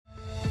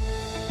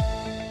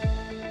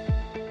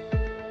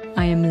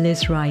I am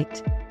Liz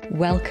Wright.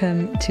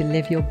 Welcome to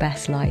Live Your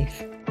Best Life.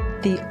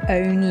 The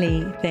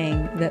only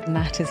thing that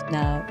matters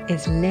now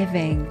is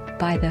living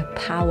by the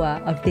power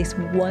of this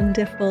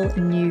wonderful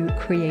new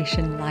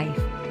creation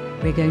life.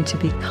 We're going to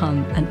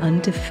become an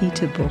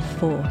undefeatable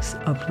force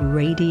of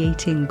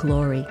radiating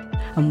glory,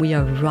 and we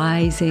are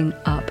rising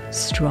up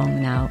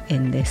strong now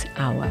in this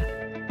hour.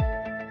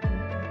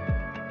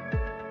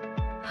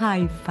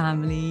 Hi,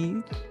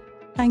 family.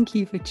 Thank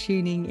you for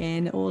tuning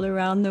in all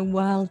around the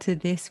world to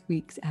this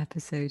week's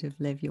episode of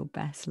Live Your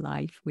Best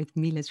Life with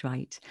me, Liz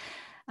Wright.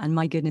 And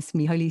my goodness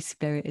me, Holy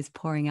Spirit is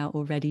pouring out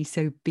already.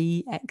 So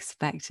be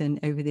expectant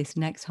over this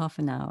next half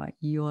an hour.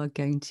 You are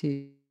going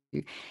to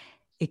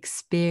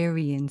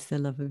experience the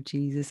love of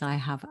Jesus. I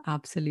have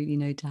absolutely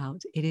no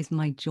doubt. It is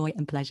my joy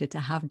and pleasure to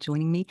have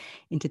joining me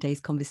in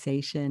today's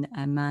conversation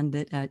a man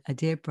that a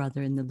dear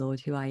brother in the Lord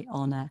who I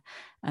honor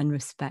and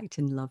respect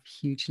and love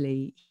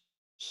hugely.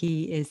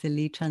 He is the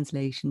lead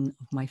translation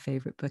of my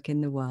favorite book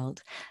in the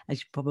world.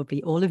 As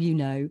probably all of you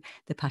know,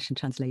 the Passion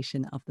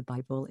Translation of the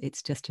Bible.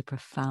 It's just a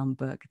profound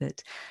book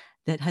that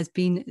has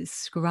been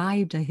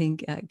scribed, I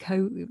think,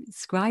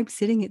 co-scribed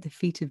sitting at the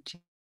feet of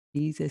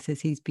Jesus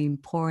as he's been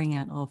pouring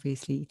out,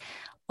 obviously.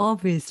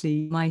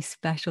 My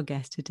special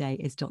guest today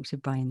is Dr.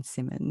 Brian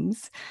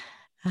Simmons.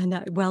 And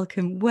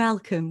welcome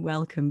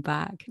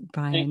back,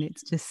 Brian.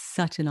 It's just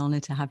such an honor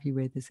to have you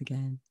with us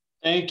again.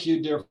 Thank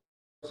you, dear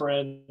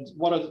friend.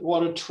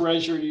 What a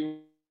treasure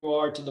you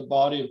are to the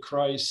body of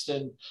Christ,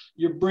 and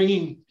you're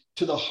bringing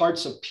to the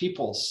hearts of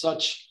people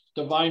such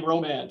divine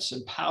romance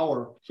and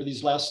power for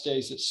these last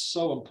days. It's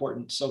so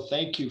important. So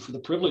thank you for the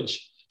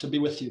privilege to be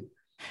with you.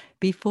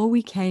 Before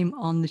we came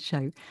on the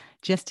show,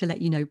 just to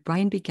let you know,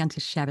 Brian began to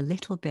share a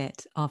little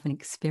bit of an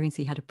experience.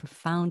 He had a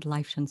profound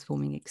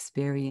life-transforming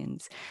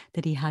experience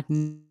that he had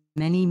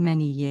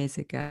many years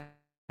ago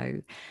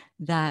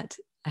that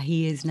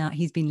he's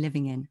been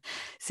living in.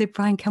 So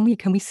Brian, can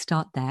we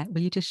start there?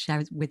 Will you just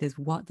share with us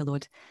what the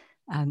Lord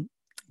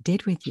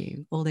did with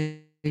you all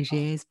those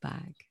years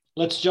back?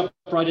 Let's jump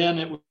right in.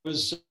 It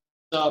was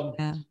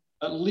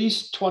at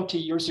least 20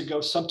 years ago.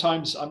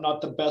 Sometimes I'm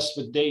not the best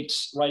with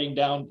dates, writing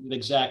down the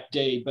exact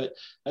day, but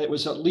it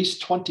was at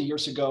least 20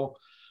 years ago.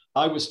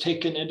 I was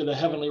taken into the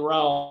heavenly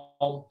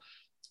realm,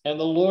 and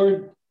the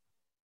Lord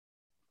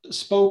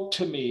spoke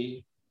to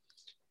me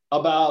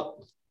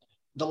about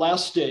the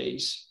last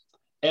days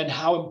and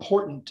how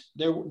important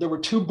there were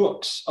two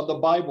books of the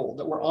Bible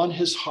that were on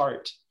his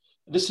heart.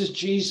 This is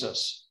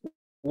Jesus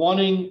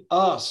wanting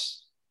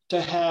us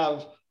to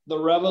have the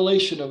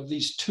revelation of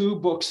these two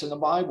books in the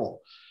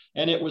Bible.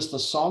 And it was the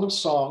Song of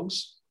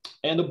Songs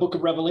and the Book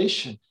of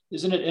Revelation.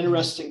 Isn't it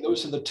interesting?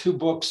 Those are the two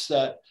books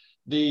that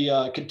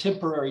the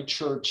contemporary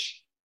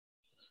church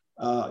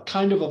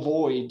kind of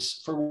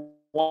avoids for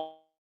one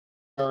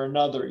or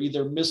another,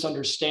 either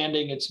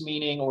misunderstanding its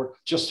meaning or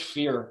just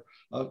fear.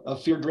 A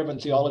fear-driven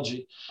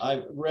theology.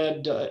 I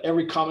read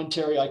every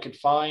commentary I could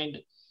find,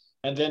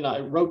 and then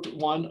I wrote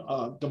one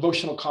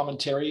devotional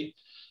commentary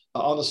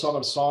on the Song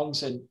of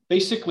Songs and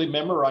basically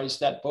memorized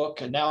that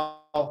book. And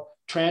now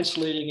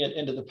translating it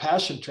into the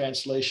Passion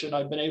Translation,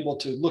 I've been able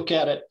to look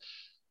at it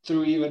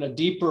through even a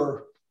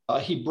deeper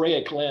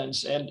Hebraic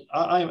lens. And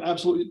I am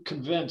absolutely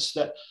convinced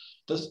that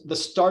the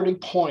starting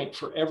point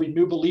for every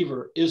new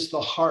believer is the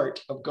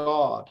heart of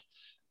God.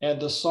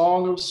 And the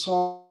Song of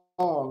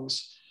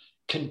Songs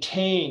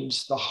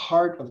contains the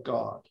heart of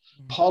God.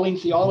 Pauline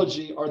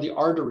theology are the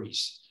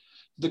arteries.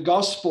 The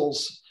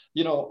Gospels,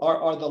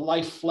 are the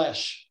life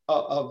flesh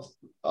of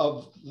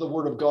the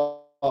Word of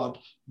God.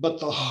 But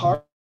the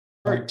heart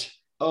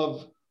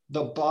of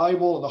the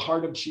Bible and the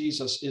heart of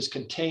Jesus is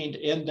contained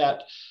in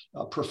that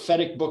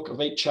prophetic book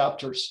of 8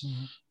 chapters.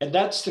 And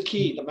that's the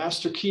key, the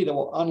master key that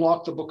will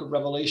unlock the book of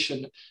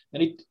Revelation.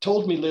 And he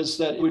told me, Liz,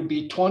 that it would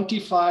be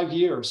 25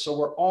 years. So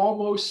we're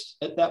almost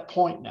at that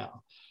point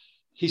now.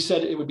 He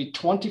said it would be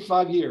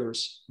 25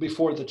 years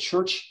before the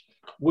church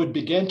would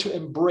begin to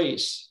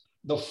embrace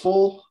the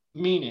full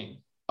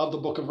meaning of the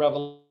book of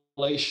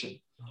Revelation.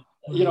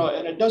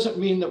 And it doesn't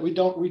mean that we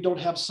don't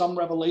have some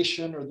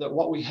revelation or that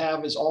what we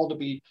have is all to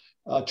be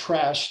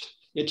trashed.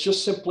 It's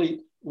just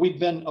simply we've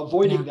been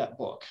avoiding that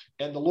book,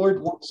 and the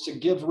Lord wants to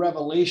give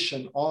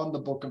revelation on the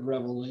book of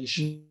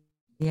Revelation.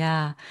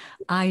 Yeah,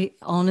 I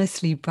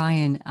honestly,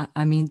 Brian,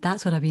 I mean,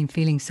 that's what I've been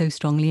feeling so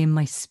strongly in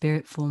my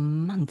spirit for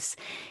months,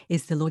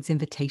 is the Lord's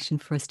invitation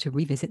for us to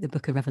revisit the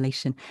book of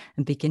Revelation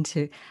and begin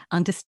to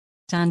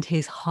understand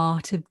his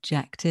heart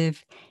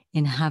objective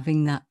in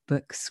having that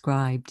book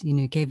scribed,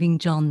 giving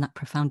John that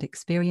profound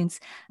experience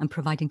and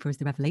providing for us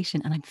the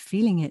revelation. And I'm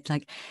feeling it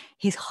like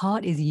his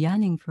heart is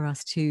yearning for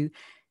us to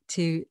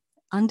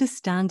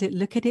understand it,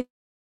 look at it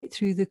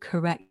through the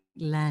correct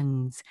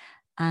lens,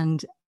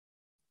 and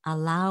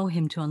allow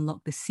him to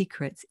unlock the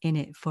secrets in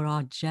it for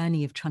our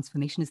journey of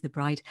transformation as the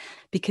bride,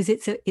 because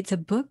it's a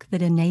book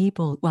that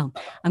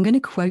I'm going to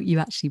quote you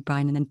actually,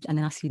 Brian, and then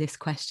ask you this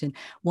question.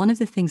 One of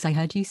the things I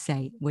heard you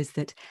say was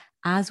that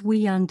as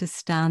we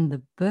understand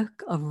the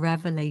book of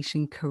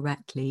Revelation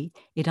correctly,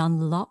 it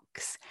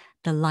unlocks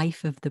the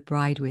life of the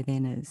bride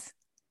within us.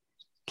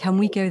 Can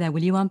we go there?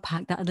 Will you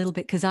unpack that a little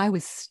bit? Because I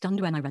was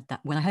stunned when I read that,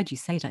 when I heard you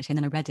say it, actually,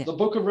 and then I read it. The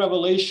book of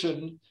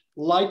Revelation,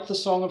 like the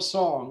Song of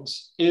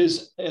Songs,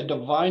 is a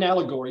divine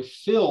allegory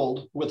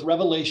filled with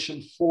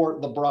revelation for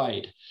the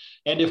bride.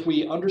 And if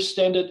we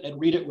understand it and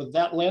read it with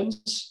that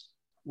lens,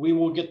 we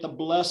will get the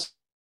blessing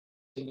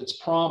that's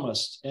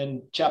promised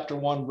in chapter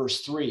 1,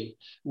 verse 3.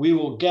 We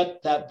will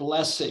get that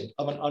blessing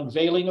of an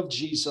unveiling of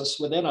Jesus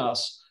within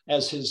us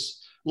as his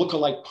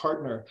lookalike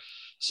partner.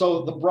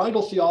 So the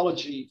bridal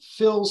theology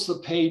fills the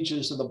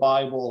pages of the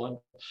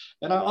Bible.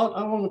 And I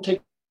want to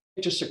take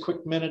just a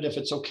quick minute, if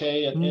it's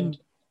okay, and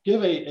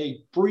give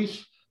a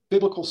brief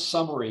biblical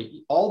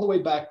summary. All the way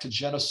back to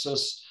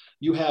Genesis,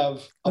 you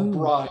have a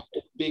bride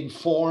being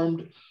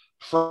formed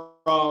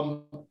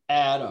from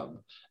Adam.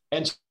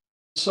 And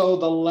so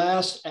the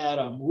last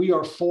Adam, we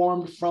are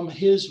formed from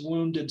his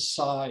wounded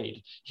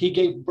side. He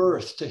gave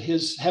birth to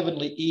his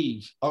heavenly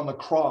Eve on the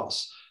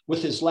cross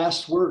with his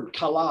last word,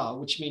 kala,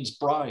 which means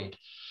bride.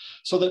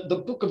 So that the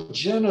book of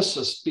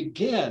Genesis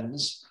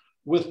begins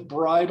with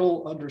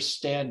bridal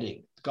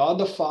understanding. God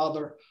the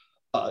Father,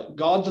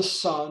 God the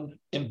Son,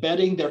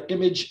 embedding their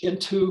image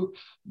into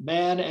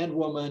man and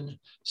woman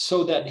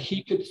so that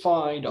he could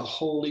find a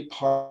holy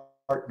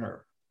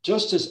partner.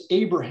 Just as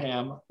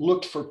Abraham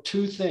looked for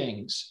two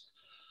things,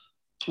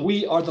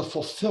 we are the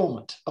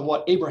fulfillment of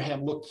what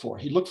Abraham looked for.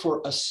 He looked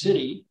for a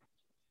city,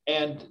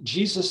 and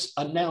Jesus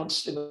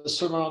announced in the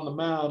Sermon on the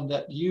Mount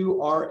that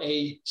you are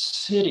a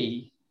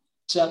city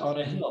set on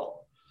a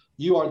hill.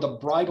 You are the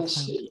bridal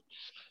city.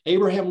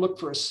 Abraham looked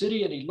for a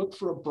city, and he looked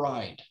for a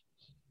bride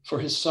for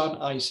his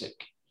son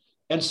Isaac.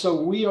 And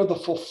so we are the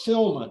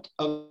fulfillment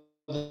of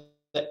the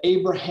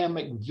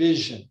Abrahamic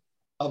vision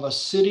of a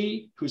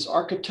city whose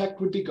architect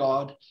would be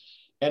God,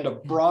 and a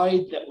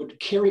bride that would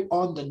carry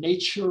on the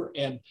nature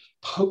and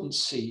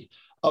potency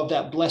of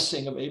that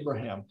blessing of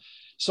Abraham.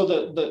 So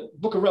the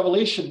book of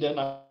Revelation, then,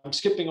 I'm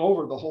skipping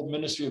over the whole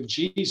ministry of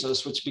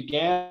Jesus, which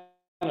began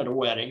at a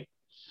wedding.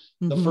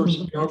 The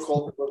first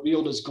miracle that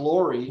revealed his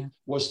glory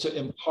was to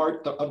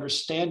impart the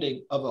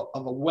understanding of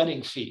a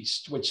wedding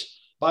feast, which,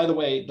 by the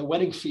way, the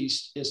wedding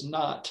feast is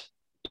not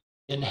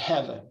in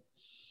heaven.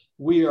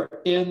 We are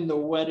in the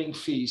wedding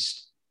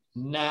feast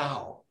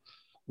now.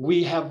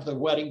 We have the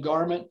wedding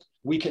garment.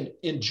 We can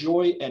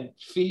enjoy and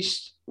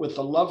feast with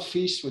the love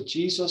feast with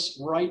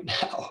Jesus right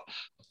now.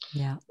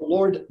 Yeah. The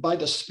Lord, by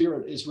the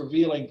Spirit, is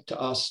revealing to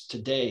us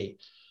today.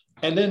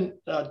 And then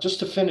just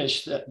to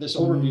finish this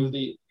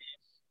overview,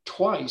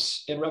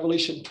 twice in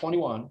Revelation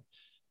 21,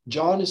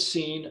 John has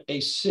seen a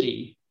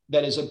city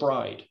that is a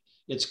bride.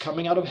 It's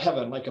coming out of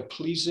heaven like a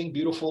pleasing,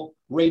 beautiful,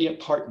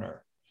 radiant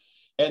partner.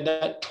 And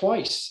that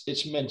twice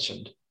it's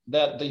mentioned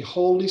that the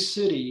holy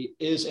city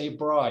is a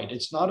bride.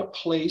 It's not a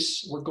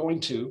place we're going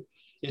to.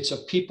 It's a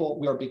people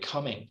we are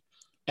becoming.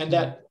 And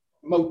that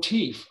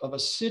motif of a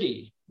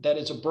city that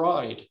is a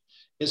bride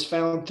is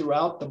found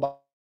throughout the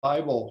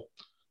Bible,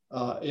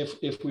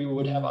 if we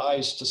would have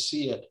eyes to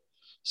see it.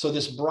 So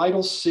this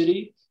bridal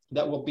city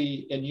that will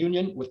be in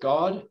union with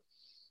God,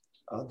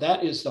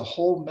 that is the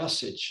whole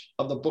message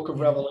of the book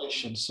of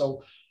Revelation.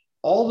 So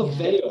all the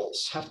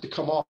veils have to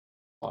come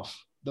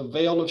off. The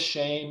veil of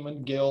shame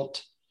and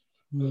guilt,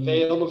 the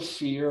veil of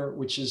fear,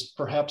 which is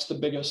perhaps the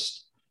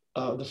biggest,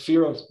 the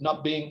fear of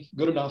not being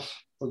good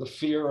enough, or the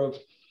fear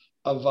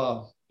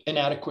of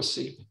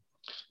inadequacy.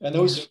 And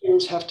those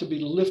fears have to be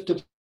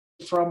lifted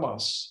from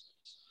us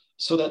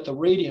so that the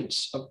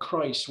radiance of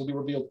Christ will be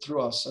revealed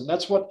through us. And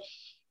that's what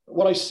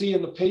I see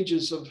in the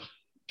pages of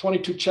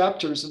 22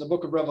 chapters in the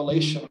book of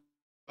Revelation.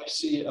 I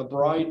see a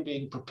bride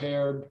being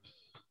prepared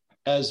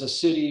as a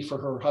city for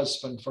her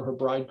husband, for her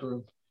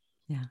bridegroom.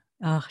 Yeah.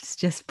 Oh, it's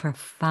just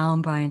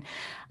profound, Brian.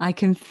 I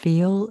can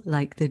feel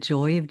like the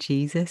joy of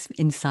Jesus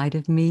inside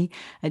of me,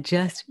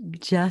 just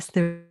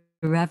the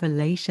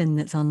revelation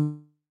that's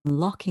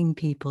unlocking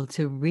people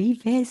to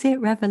revisit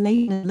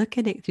Revelation and look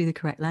at it through the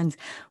correct lens.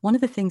 One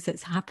of the things that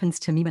happens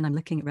to me when I'm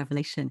looking at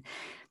Revelation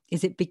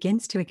is it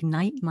begins to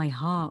ignite my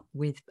heart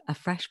with a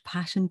fresh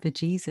passion for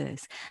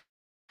Jesus,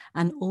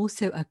 and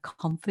also a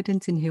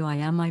confidence in who I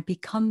am. I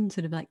become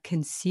sort of like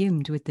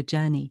consumed with the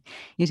journey.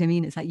 You know what I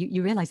mean? It's like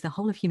you realize the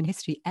whole of human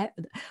history,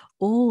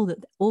 all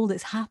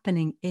that's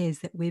happening is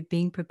that we're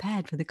being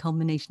prepared for the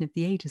culmination of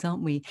the ages,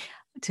 aren't we?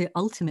 To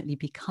ultimately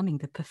becoming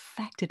the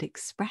perfected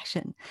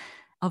expression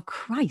of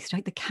Christ,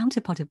 right? The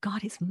counterpart of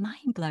God. It's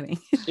mind-blowing.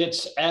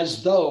 It's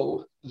as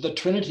though the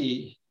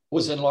Trinity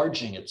was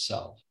enlarging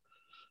itself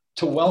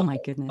to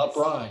welcome a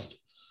bride.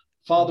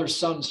 Father,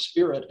 Son,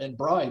 Spirit, and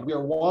bride. We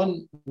are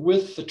one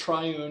with the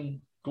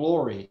triune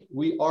glory.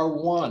 We are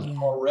one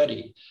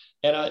already.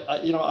 And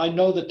I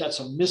know that that's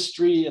a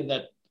mystery, and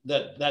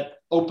that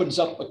opens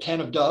up a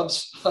can of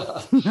doves.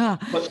 But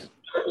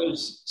there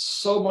is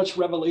so much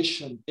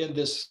revelation in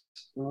this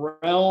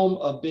realm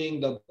of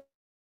being the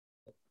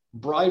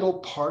bridal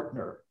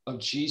partner of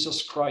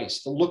Jesus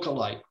Christ, the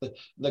lookalike,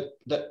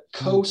 the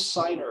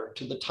co-signer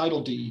to the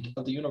title deed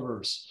of the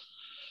universe.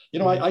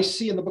 I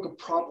see in the book of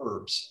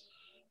Proverbs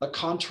a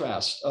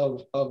contrast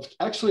of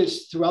actually,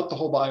 it's throughout the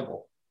whole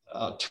Bible.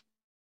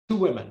 Two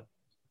women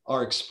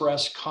are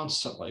expressed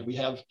constantly. We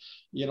have,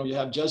 you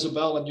have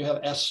Jezebel and you have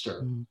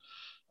Esther.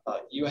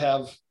 You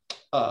have,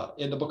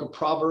 in the book of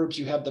Proverbs,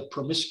 you have the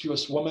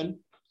promiscuous woman,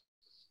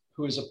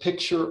 who is a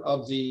picture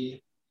of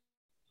the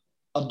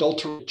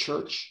adulterous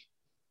church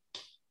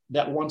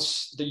that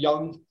wants the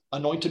young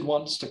anointed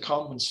ones to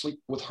come and sleep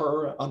with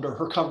her under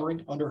her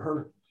covering, under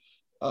her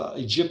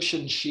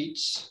Egyptian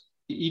sheets.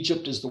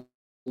 Egypt is the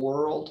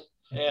world.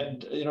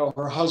 And,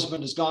 her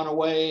husband has gone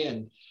away,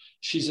 and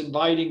she's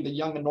inviting the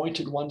young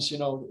anointed ones,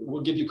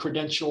 we'll give you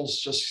credentials,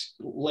 just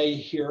lay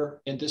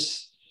here in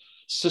this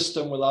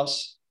system with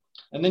us.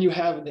 And then you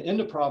have, in the end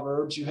of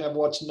Proverbs, you have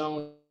what's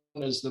known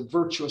as the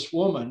virtuous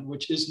woman,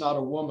 which is not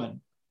a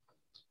woman.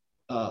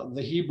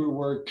 The Hebrew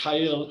word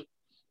kail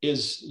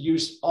is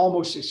used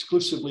almost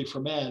exclusively for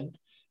men,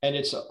 and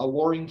it's a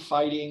warring,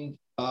 fighting,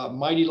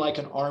 mighty like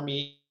an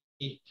army.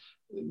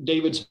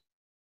 David's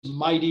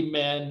mighty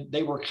men,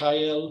 they were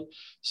kail.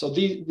 So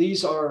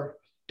these are,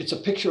 it's a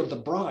picture of the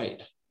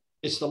bride.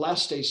 It's the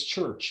last days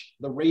church,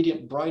 the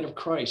radiant bride of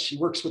Christ. She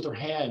works with her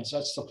hands.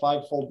 That's the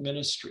fivefold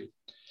ministry.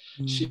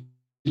 She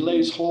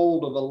lays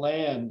hold of a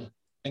land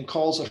and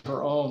calls it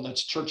her own.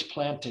 That's church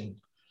planting.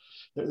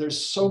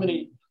 There's so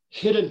many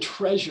hidden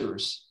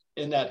treasures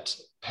in that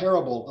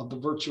parable of the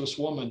virtuous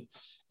woman.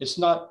 It's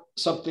not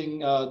something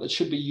that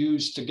should be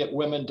used to get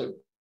women to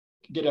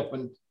get up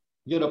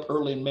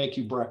early and make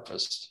you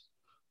breakfast.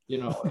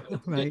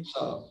 Right.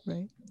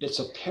 It's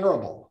a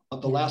parable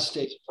of the last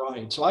days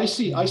bride. So I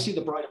see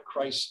the bride of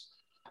Christ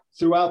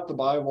throughout the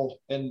Bible.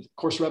 And of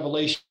course,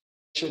 Revelation,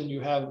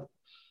 you have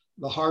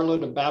the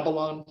harlot of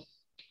Babylon,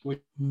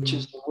 which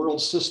is the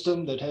world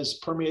system that has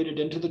permeated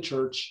into the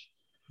church.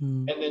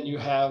 And then you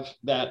have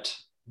that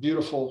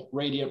beautiful,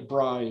 radiant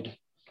bride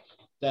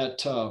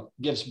that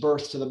gives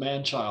birth to the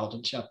man-child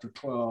in chapter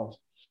 12.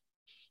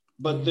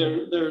 But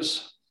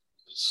there's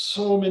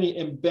so many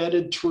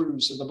embedded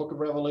truths in the book of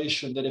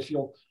Revelation that if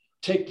you'll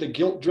take the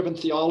guilt-driven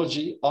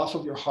theology off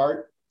of your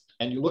heart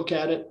and you look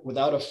at it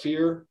without a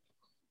fear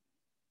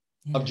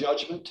of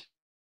judgment,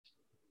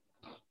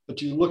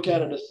 but you look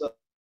at it as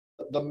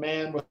the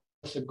man with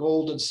the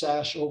golden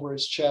sash over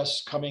his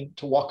chest coming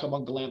to walk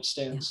among the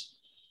lampstands,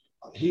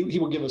 he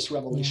will give us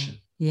revelation.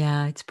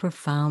 Yeah, it's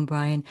profound,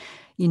 Brian.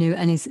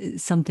 And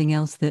it's something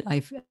else that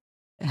I've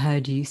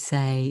heard you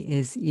say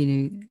is,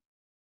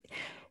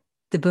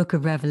 the book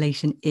of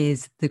Revelation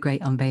is the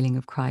great unveiling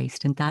of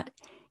Christ. And that,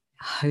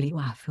 I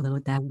feel the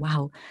Lord there.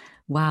 Wow.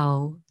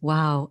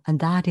 And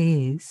that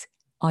is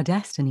our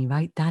destiny,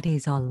 right? That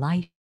is our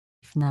life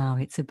now.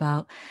 It's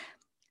about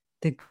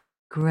the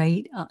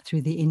great,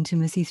 through the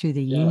intimacy, through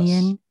the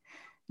union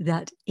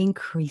that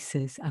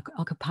increases,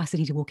 our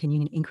capacity to walk in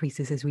union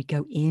increases as we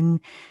go in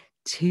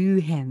to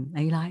him.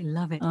 I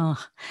love it.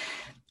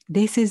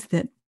 This is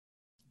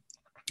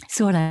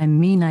so what I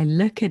mean. I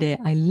look at it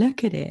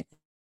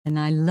and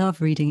I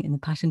love reading it in the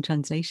Passion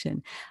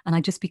Translation, and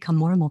I just become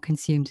more and more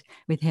consumed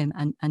with him,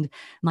 and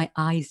my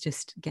eyes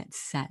just get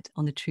set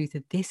on the truth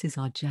of this is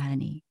our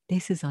journey.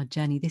 This is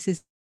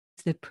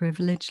the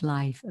privileged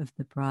life of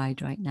the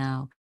bride right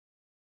now.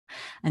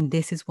 And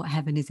this is what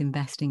heaven is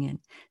investing in,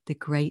 the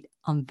great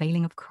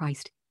unveiling of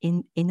Christ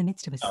in the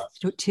midst of us,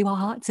 to our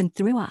hearts and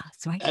through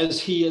us, right? As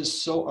he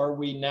is, so are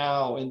we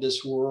now in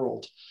this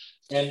world.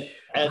 And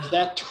as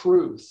that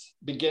truth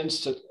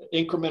begins to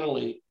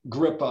incrementally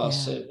grip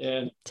us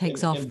and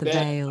takes off the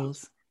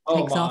veils,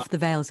 off the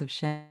veils of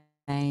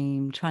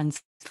shame,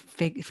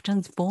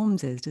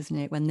 transforms us, doesn't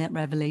it? When that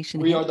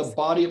revelation hits. Are the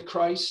body of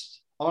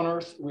Christ on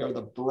earth. We are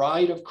the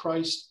bride of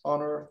Christ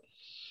on earth.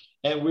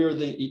 And we're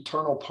the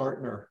eternal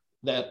partner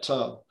that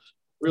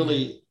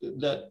really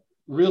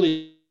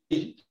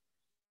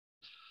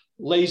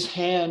lays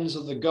hands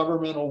of the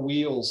governmental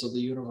wheels of the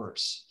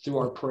universe through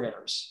our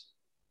prayers.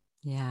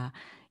 Yeah.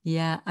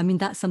 I mean,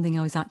 that's something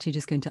I was actually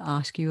just going to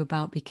ask you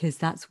about, because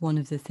that's one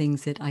of the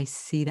things that I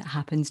see that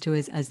happens to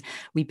us as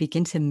we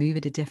begin to move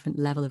at a different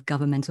level of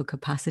governmental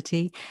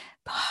capacity.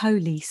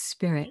 Holy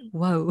Spirit,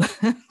 whoa,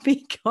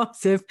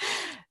 because of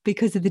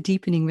the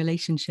deepening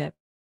relationship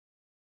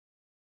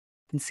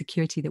and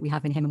security that we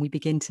have in him, and we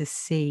begin to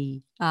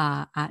see,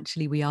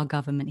 actually we are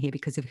government here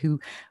because of who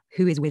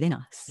is within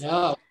us.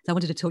 So I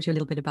wanted to talk to you a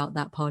little bit about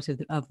that part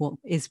of what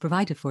is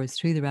provided for us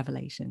through the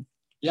revelation.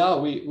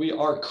 We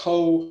are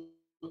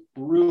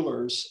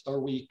co-rulers, or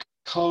we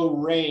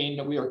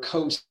co-reign, we are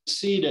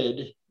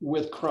co-seated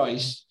with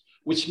Christ,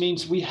 which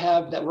means we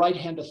have that right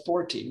hand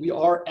authority. We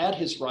are at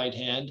his right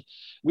hand.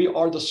 We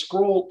are the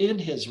scroll in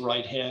his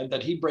right hand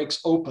that he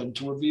breaks open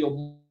to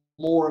reveal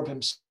more of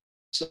himself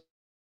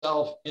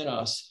in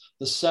us,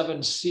 the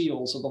 7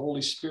 seals of the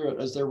Holy Spirit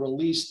as they're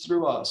released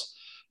through us.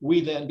 We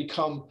then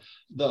become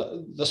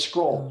the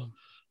scroll.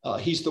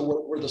 He's the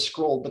word, we're the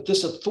scroll. But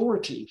this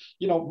authority,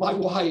 my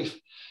wife,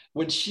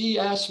 when she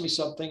asks me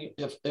something,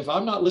 if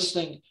I'm not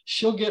listening,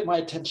 she'll get my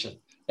attention,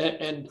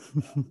 and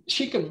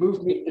she can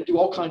move me to do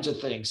all kinds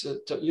of things,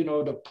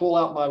 to pull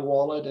out my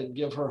wallet and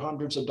give her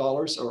hundreds of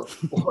dollars, or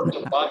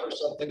to buy her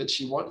something that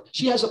she wants.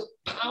 She has a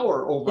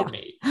power over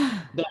me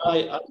that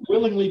I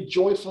willingly,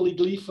 joyfully,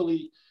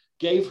 gleefully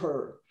gave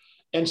her.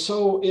 And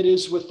so it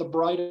is with the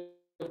bride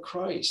of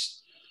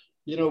Christ.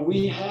 You know,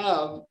 we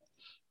have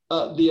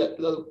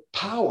the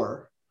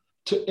power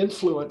to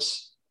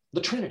influence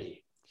the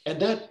Trinity.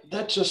 And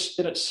that just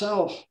in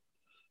itself,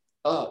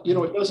 you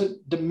know, it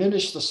doesn't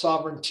diminish the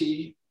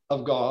sovereignty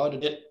of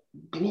God. It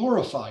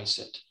glorifies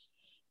it,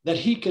 that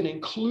he can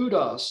include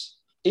us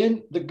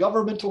in the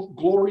governmental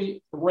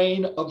glory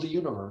reign of the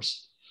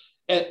universe,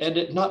 and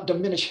it not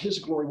diminish his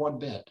glory one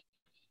bit.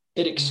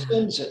 It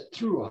extends it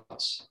through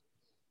us,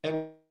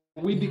 and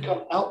we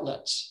become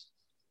outlets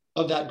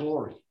of that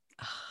glory.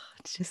 Oh,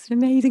 it's just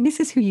amazing. This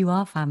is who you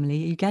are, family.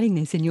 You're getting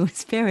this in your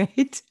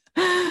spirit.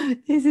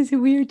 This is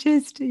who we're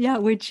just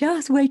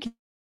waking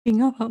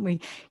up, aren't we?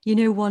 You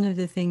know, one of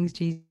the things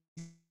Jesus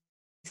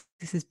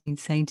has been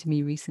saying to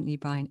me recently,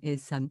 Brian,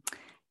 is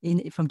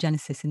from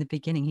Genesis, in the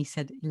beginning, he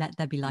said, "Let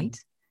there be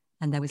light,"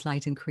 and there was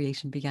light, and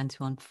creation began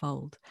to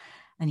unfold.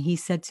 And he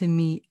said to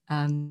me,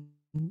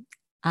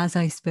 as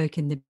I spoke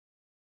in the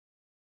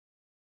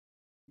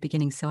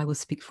beginning, so I will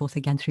speak forth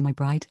again through my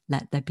bride,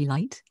 let there be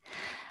light.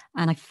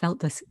 And I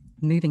felt us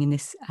moving in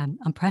this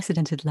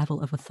unprecedented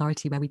level of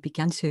authority, where we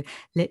began to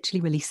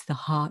literally release the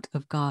heart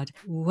of God.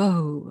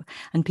 Whoa.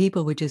 And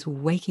people were just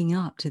waking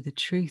up to the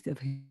truth of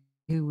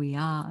who we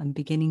are and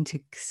beginning to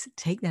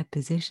take their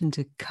position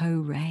to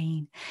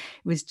co-reign.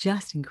 It was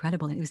just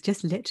incredible. It was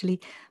just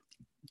literally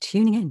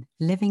tuning in,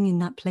 living in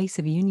that place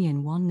of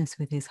union, oneness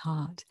with his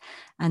heart,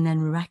 and then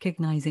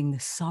recognizing the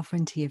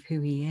sovereignty of who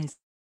he is,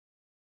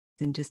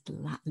 and just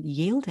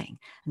yielding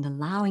and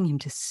allowing him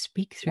to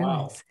speak through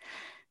us.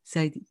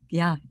 So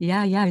yeah.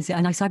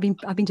 And so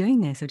I've been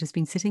doing this. I've just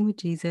been sitting with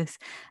Jesus,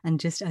 and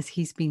just as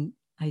he's been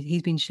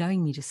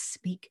showing me, just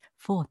speak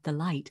forth the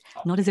light,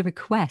 not as a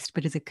request,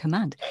 but as a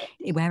command.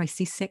 Where I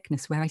see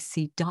sickness, where I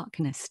see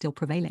darkness still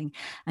prevailing,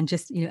 and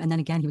just, you know, and then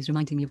again, he was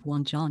reminding me of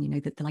 1 John, you know,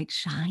 that the light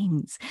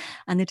shines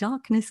and the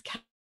darkness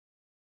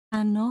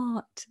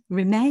cannot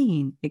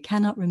remain. It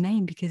cannot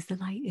remain, because the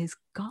light is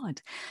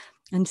God.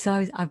 And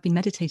so I've been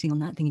meditating on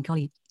that, thinking,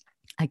 golly,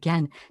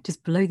 again,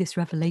 just blow this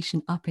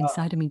revelation up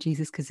inside of me,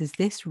 Jesus, because as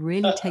this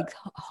really takes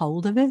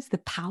hold of us, the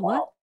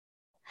power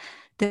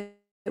that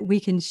we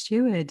can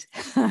steward.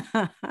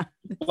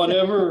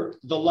 Whatever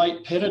the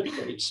light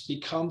penetrates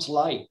becomes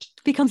light.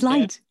 Becomes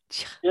light.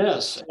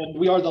 Yes, and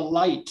we are the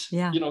light,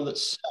 you know,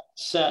 that's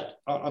set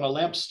on a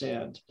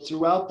lampstand.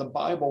 Throughout the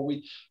Bible,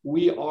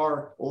 we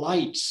are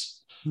lights.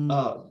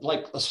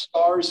 Like the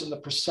stars in the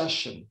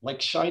procession,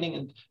 like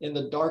shining in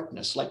the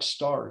darkness, like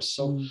stars.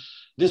 So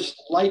this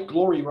light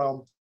glory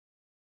realm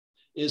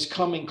is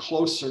coming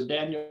closer.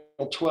 Daniel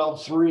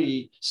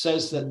 12:3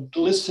 says that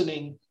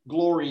glistening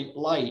glory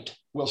light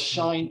will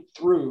shine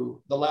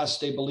through the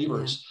last day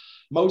believers.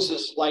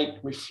 Moses'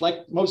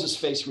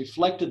 face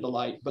reflected the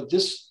light, but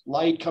this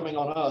light coming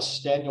on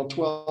us, Daniel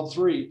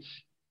 12:3,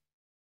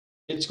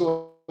 it's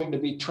going to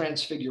be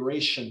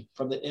transfiguration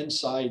from the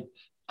inside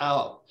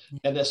out.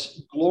 And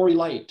this glory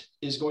light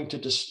is going to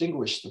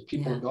distinguish the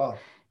people of God.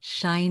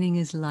 Shining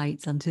as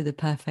lights unto the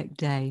perfect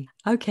day.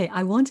 Okay,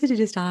 I wanted to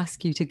just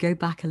ask you to go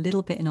back a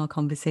little bit in our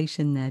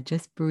conversation there,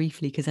 just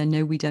briefly, because I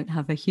know we don't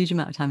have a huge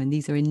amount of time, and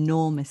these are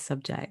enormous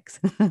subjects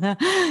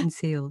and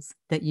seals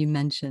that you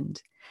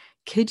mentioned.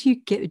 Could you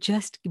get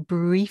just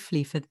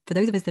briefly for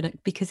those of us that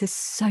don't, because there's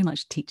so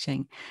much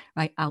teaching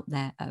right out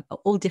there,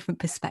 all different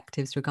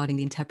perspectives regarding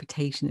the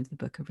interpretation of the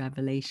book of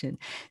Revelation.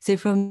 So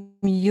from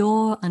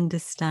your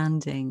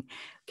understanding,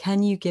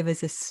 can you give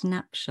us a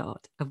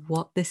snapshot of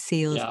what the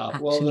seals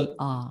actually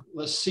are?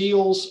 The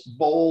seals,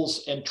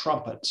 bowls, and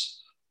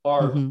trumpets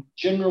are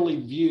generally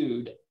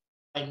viewed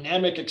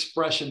dynamic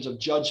expressions of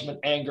judgment,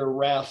 anger,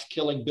 wrath,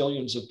 killing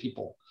billions of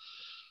people.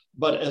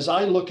 But as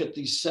I look at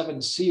these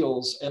 7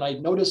 seals, and I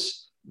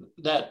notice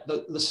that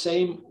the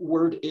same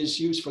word is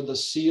used for the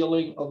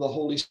sealing of the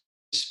Holy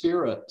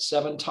Spirit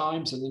 7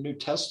 times in the New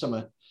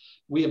Testament.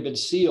 We have been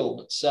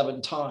sealed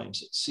 7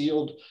 times. It's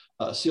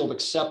sealed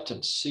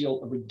acceptance,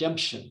 sealed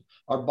redemption.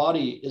 Our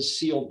body is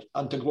sealed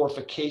unto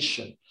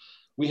glorification.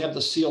 We have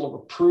the seal of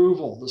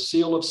approval, the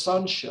seal of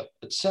sonship,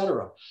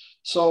 etc.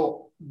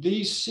 So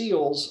these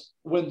seals,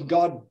 when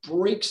God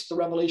breaks the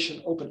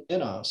revelation open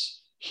in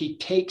us, he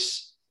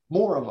takes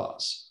more of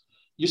us.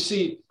 You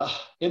see,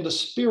 in the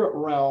spirit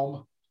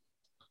realm,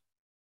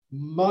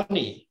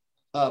 money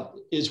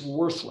is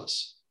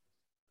worthless.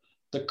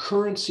 The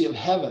currency of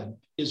heaven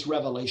is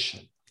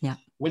revelation. Yeah.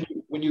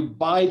 When you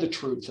buy the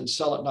truth and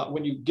sell it not,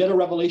 when you get a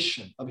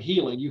revelation of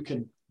healing, you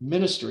can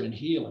minister in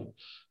healing.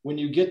 When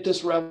you get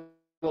this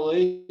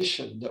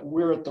revelation that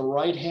we're at the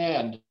right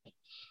hand,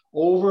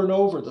 over and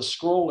over, the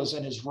scroll is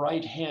in his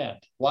right hand.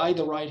 Why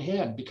the right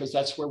hand? Because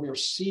that's where we are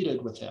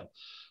seated with him.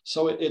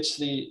 So it's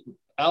the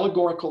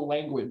allegorical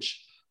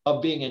language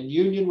of being in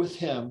union with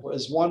him.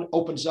 As one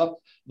opens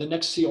up, the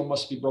next seal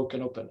must be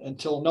broken open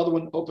until another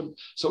one opens.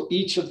 So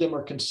each of them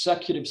are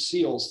consecutive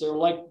seals. They're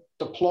like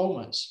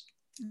diplomas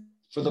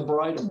for the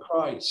bride of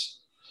Christ.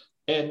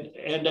 And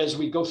as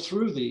we go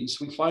through these,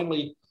 we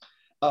finally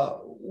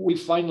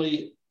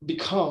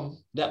become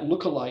that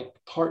lookalike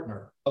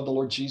partner of the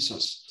Lord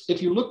Jesus.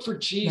 If you look for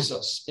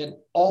Jesus in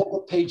all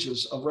the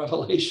pages of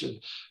Revelation,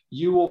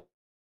 you will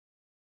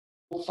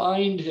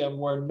find him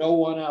where no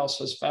one else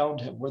has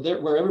found him.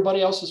 Where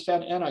everybody else has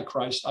found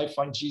Antichrist, I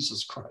find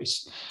Jesus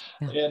Christ.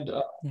 And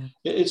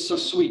it's so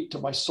sweet to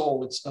my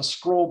soul. It's a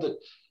scroll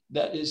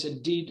that is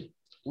indeed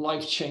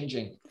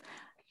life-changing.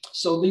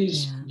 So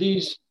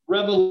these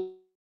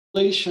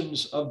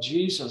revelations of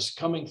Jesus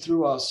coming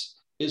through us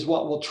is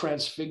what will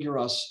transfigure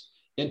us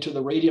into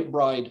the radiant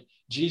bride.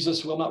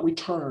 Jesus will not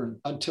return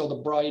until the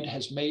bride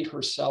has made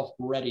herself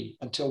ready,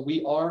 until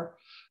we are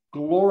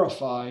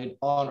glorified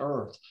on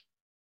earth.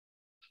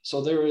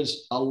 So there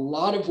is a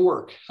lot of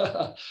work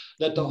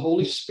that the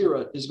Holy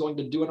Spirit is going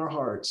to do in our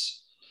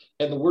hearts.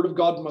 And the word of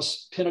God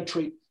must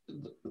penetrate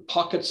the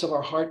pockets of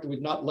our heart that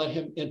we've not let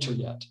him enter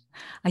yet.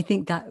 I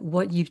think that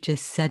what you've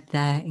just said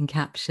there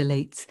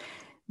encapsulates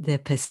the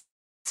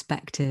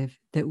perspective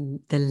that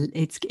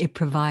it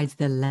provides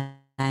the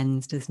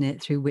lens, doesn't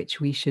it, through which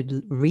we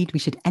should read, we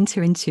should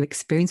enter into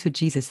experience with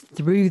Jesus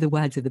through the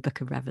words of the book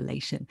of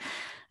Revelation.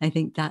 I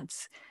think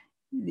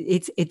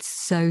it's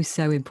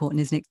so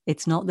important, isn't it?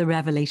 It's not the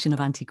revelation of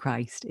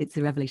Antichrist, it's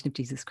the revelation of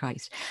Jesus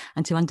Christ.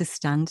 And to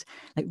understand,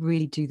 like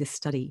really do the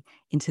study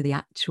into the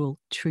actual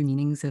true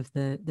meanings of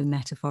the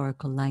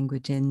metaphorical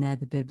language in there,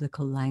 the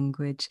biblical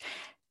language,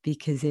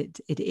 because it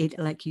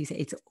like you say,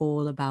 it's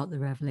all about the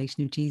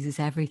revelation of Jesus.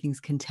 Everything's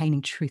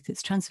containing truth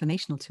that's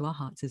transformational to our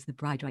hearts as the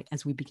bride, right?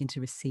 As we begin to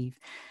receive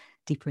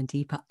deeper and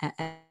deeper,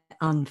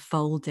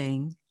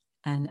 unfolding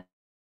and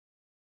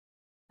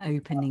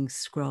opening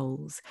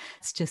scrolls.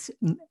 It's just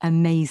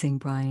amazing,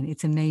 Brian.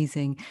 It's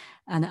amazing.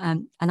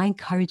 And I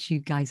encourage you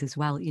guys as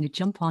well,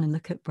 jump on and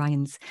look at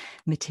Brian's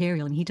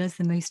material. And he does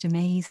the most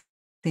amazing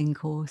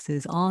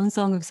courses on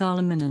Song of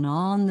Solomon and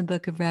on the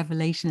book of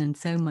Revelation and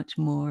so much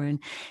more. And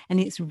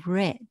it's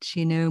rich,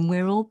 and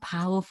we're all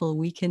powerful.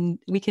 We can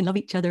love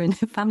each other, and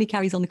the family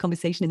carries on the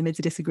conversation in the midst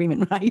of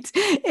disagreement, right?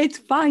 It's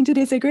fine to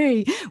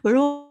disagree. We're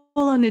all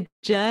on a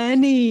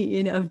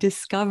journey, of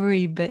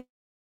discovery, but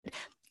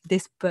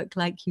this book,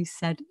 like you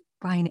said,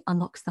 Brian, it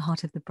unlocks the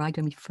heart of the bride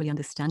when we fully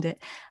understand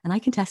it. And I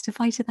can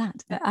testify to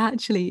that.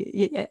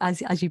 Actually,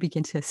 as you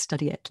begin to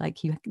study it,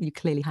 like you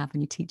clearly have,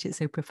 and you teach it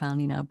so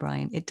profoundly now,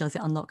 Brian, it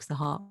unlocks the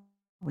heart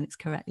when it's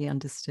correctly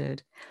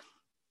understood.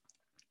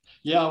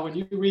 Yeah, when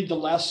you read the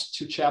last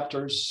 2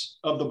 chapters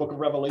of the book of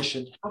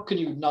Revelation, how can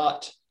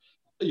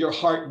your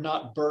heart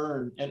not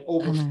burn and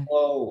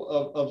overflow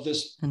of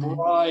this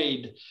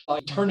bride?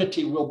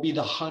 Eternity will be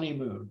the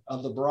honeymoon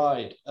of the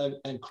bride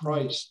and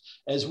Christ.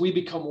 As we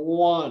become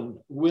one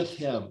with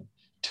him,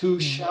 two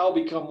shall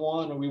become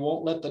one, and we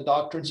won't let the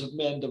doctrines of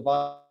men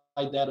divide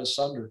that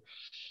asunder.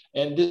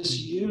 And this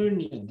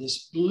union,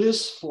 this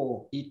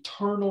blissful,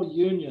 eternal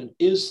union,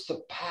 is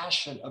the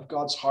passion of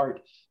God's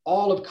heart.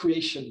 All of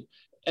creation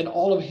and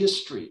all of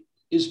history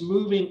is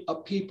moving a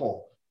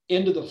people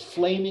into the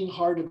flaming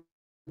heart of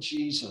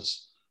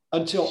Jesus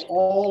until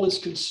all is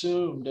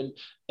consumed and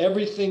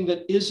everything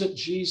that isn't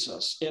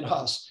Jesus in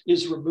us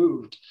is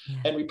removed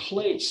and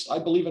replaced. I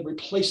believe in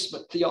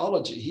replacement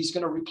theology. He's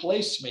going to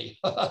replace me.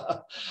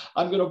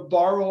 I'm going to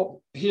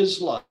borrow his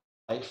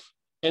life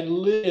and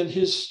live in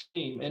his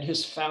stream and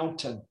his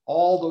fountain.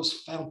 All those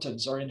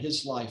fountains are in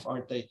his life,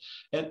 aren't they?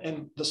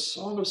 And the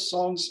Song of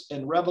Songs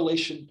and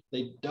Revelation,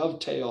 they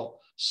dovetail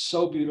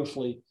so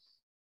beautifully.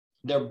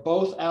 They're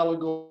both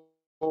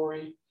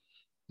allegory.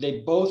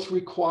 They both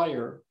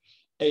require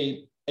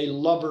a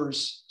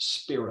lover's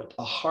spirit,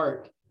 a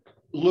heart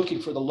looking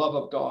for the love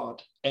of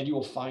God, and you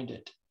will find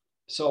it.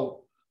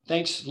 So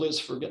thanks, Liz,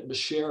 for getting to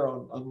share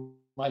on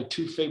my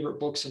 2 favorite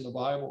books in the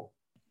Bible.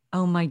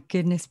 Oh my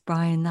goodness,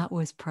 Brian, that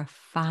was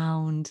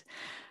profound.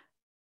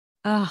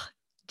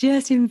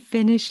 Just in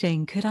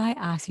finishing, could I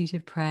ask you to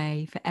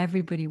pray for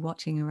everybody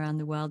watching around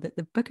the world that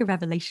the book of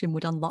Revelation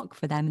would unlock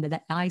for them and that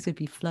their eyes would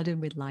be flooded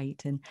with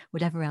light and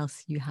whatever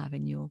else you have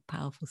in your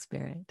powerful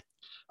spirit?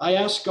 I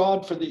ask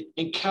God for the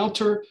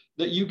encounter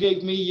that you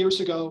gave me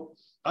years ago.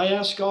 I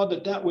ask God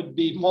that would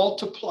be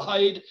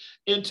multiplied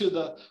into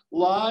the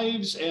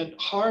lives and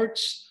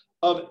hearts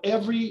of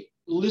every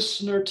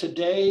listener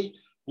today.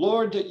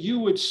 Lord, that you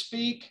would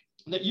speak,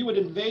 that you would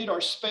invade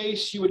our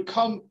space, you would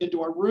come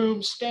into our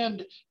room,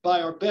 stand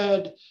by our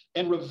bed,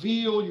 and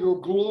reveal your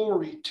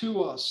glory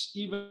to us,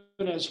 even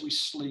as we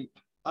sleep.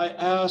 I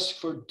ask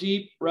for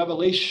deep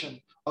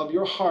revelation of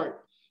your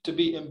heart to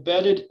be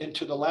embedded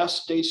into the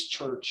last days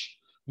church.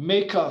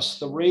 Make us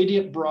the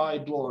radiant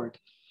bride, Lord,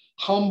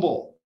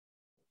 humble,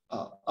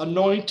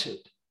 anointed,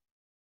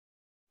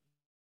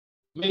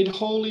 made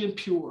holy and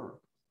pure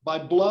by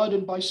blood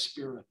and by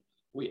spirit.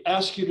 We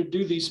ask you to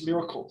do these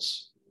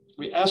miracles.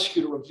 We ask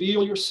you to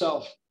reveal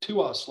yourself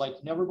to us like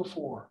never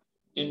before.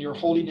 In your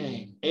holy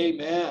name,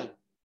 amen.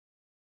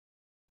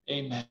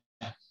 Amen.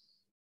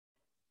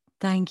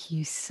 Thank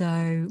you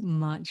so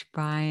much,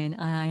 Brian.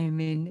 I am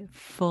in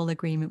full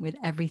agreement with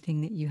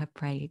everything that you have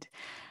prayed.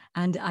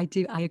 And I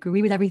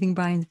agree with everything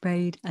Brian's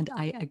prayed. And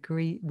I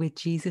agree with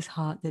Jesus'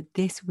 heart that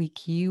this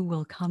week you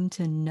will come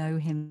to know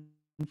him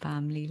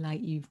family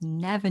like you've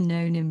never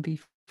known him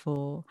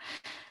before.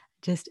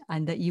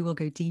 And that you will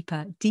go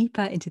deeper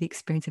into the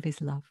experience of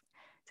his love.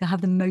 So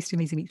have the most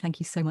amazing week. Thank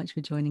you so much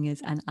for joining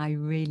us. And I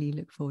really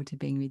look forward to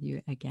being with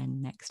you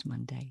again next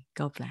Monday.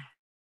 God bless.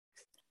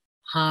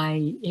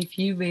 Hi, if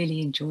you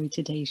really enjoyed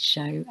today's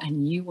show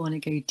and you want to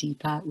go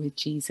deeper with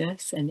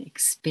Jesus and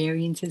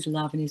experience his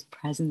love and his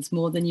presence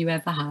more than you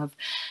ever have,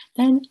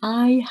 then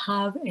I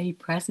have a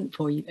present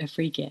for you, a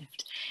free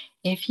gift.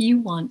 If you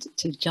want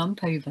to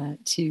jump over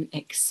to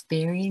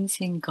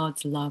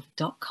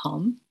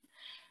experiencinggodslove.com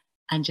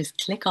and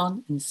just click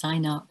on and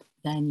sign up,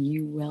 then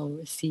you will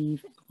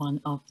receive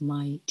one of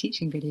my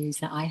teaching videos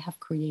that I have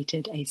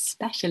created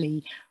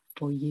especially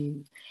for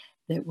you,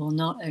 that will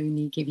not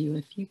only give you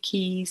a few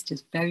keys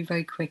just very,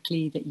 very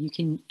quickly that you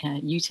can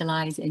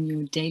utilize in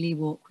your daily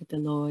walk with the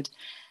Lord,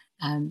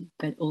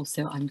 but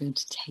also I'm going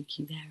to take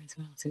you there as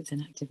well. So it's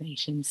an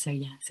activation. So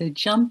yeah, so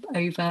jump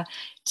over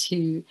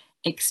to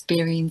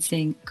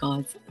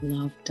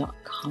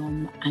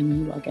experiencinggodslove.com and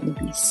you are going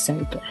to be so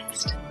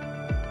blessed.